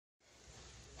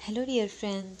Hello dear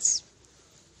friends,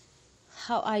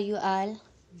 how are you all?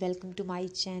 Welcome to my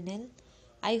channel.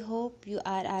 I hope you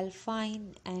are all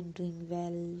fine and doing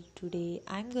well. Today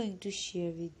I'm going to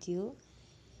share with you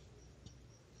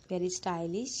very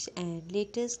stylish and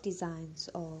latest designs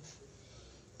of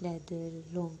leather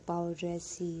long power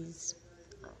dresses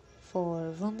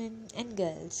for women and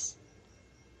girls.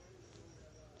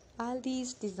 All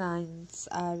these designs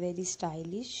are very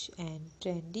stylish and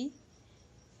trendy.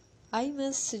 I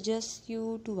must suggest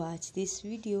you to watch this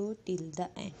video till the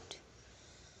end.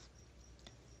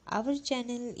 Our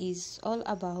channel is all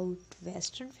about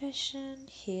Western fashion.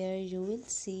 Here you will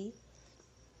see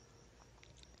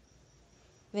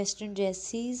Western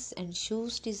dresses and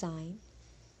shoes design.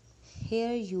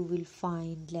 Here you will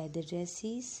find leather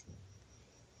dresses,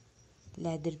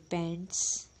 leather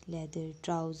pants, leather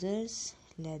trousers,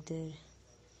 leather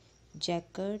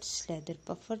jackets, leather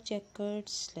puffer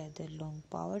jackets, leather long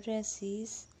power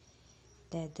dresses,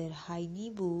 leather high knee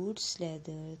boots,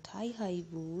 leather thigh high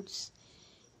boots,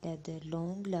 leather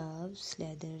long gloves,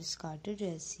 leather skirted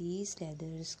dresses,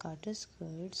 leather skirted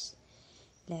skirts,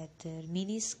 leather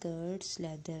mini skirts,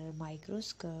 leather micro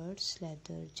skirts,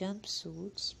 leather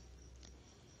jumpsuits,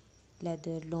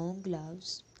 leather long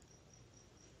gloves,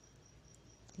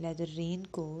 leather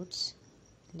raincoats,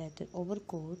 leather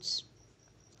overcoats,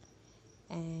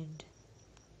 and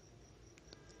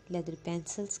leather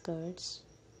pencil skirts,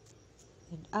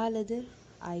 and all other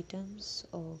items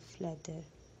of leather.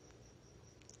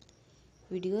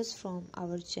 Videos from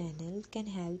our channel can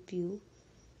help you.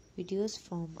 Videos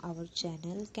from our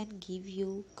channel can give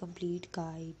you complete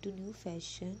guide to new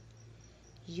fashion.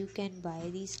 You can buy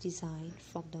these designs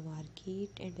from the market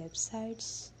and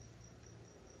websites.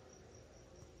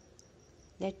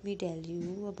 Let me tell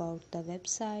you about the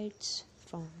websites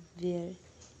from where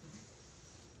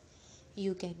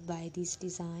you can buy these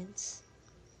designs.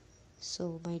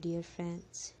 So my dear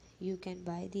friends, you can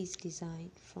buy these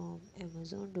designs from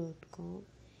Amazon.com,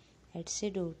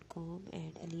 Etsy.com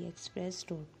and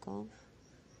AliExpress.com.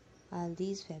 All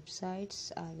these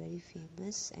websites are very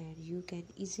famous and you can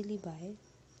easily buy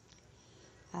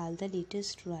all the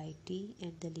latest variety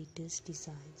and the latest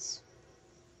designs.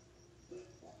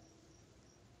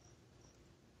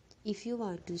 If you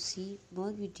want to see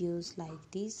more videos like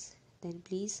this, then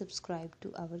please subscribe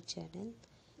to our channel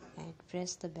and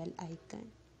press the bell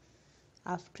icon.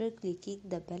 After clicking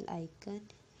the bell icon,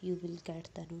 you will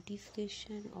get the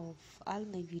notification of all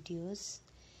my videos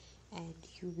and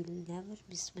you will never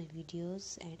miss my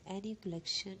videos and any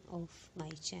collection of my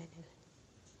channel.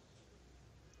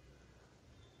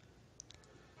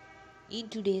 In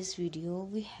today's video,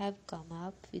 we have come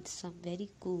up with some very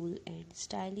cool and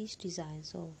stylish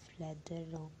designs of leather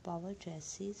long power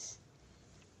dresses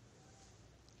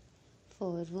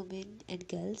for women and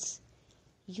girls.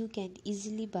 You can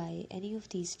easily buy any of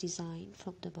these designs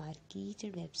from the market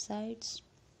and websites.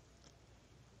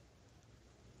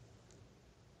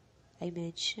 I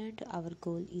mentioned our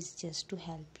goal is just to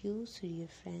help you, so dear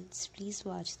friends, please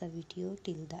watch the video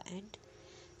till the end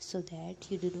so that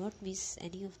you do not miss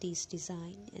any of these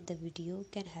designs and the video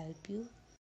can help you.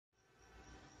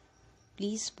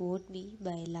 Please support me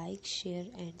by like, share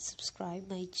and subscribe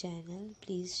my channel.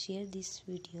 Please share this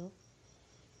video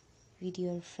with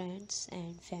your friends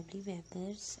and family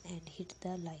members and hit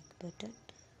the like button.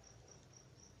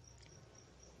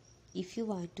 If you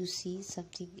want to see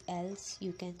something else,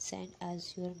 you can send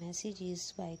us your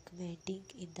messages by commenting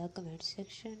in the comment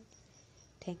section.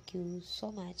 Thank you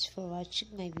so much for watching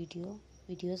my video.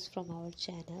 Videos from our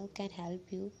channel can help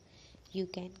you. You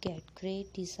can get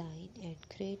great design and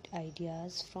great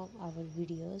ideas from our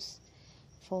videos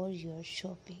for your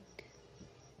shopping.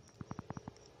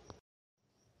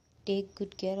 Take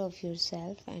good care of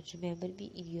yourself and remember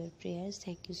me in your prayers.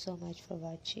 Thank you so much for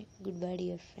watching. Goodbye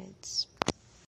dear friends.